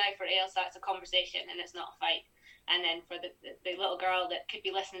 hopefully now for Ailsa it's a conversation and it's not a fight. And then for the little girl that could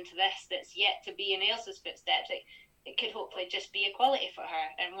be listening to this that's yet to be in Ailsa's footsteps, it could hopefully just be equality for her,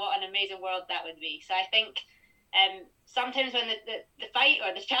 and what an amazing world that would be. So I think sometimes when the fight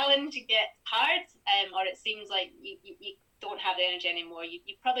or the challenge gets hard, or it seems like you don't have the energy anymore, you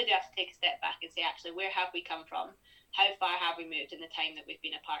probably do have to take a step back and say, actually, where have we come from? How far have we moved in the time that we've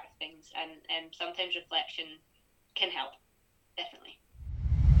been a part of things? And sometimes reflection can help, definitely.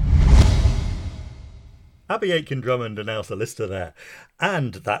 Abbi Aitken-Drummond and Ailsa Lister there.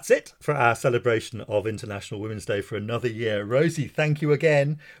 And that's it for our celebration of International Women's Day for another year. Rosy, thank you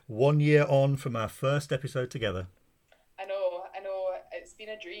again. 1 year on from our first episode together. I know. It's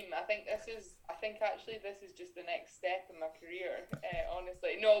been a dream. I think actually this is just the next step in my career,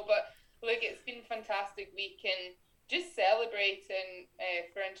 honestly. No, but look, it's been a fantastic week, and just celebrating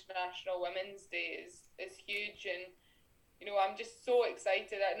for International Women's Day is huge. And you know, I'm just so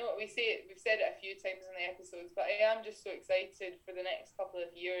excited. I know we've said it a few times in the episodes, but I am just so excited for the next couple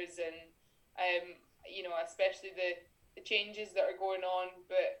of years, and you know, especially the changes that are going on.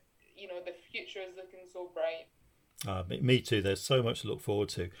 But you know, the future is looking so bright. Me too. There's so much to look forward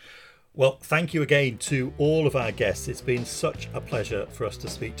to. Well, thank you again to all of our guests. It's been such a pleasure for us to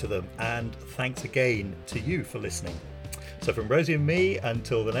speak to them, and thanks again to you for listening. So from Rosy and me,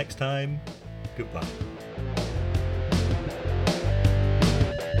 until the next time, goodbye.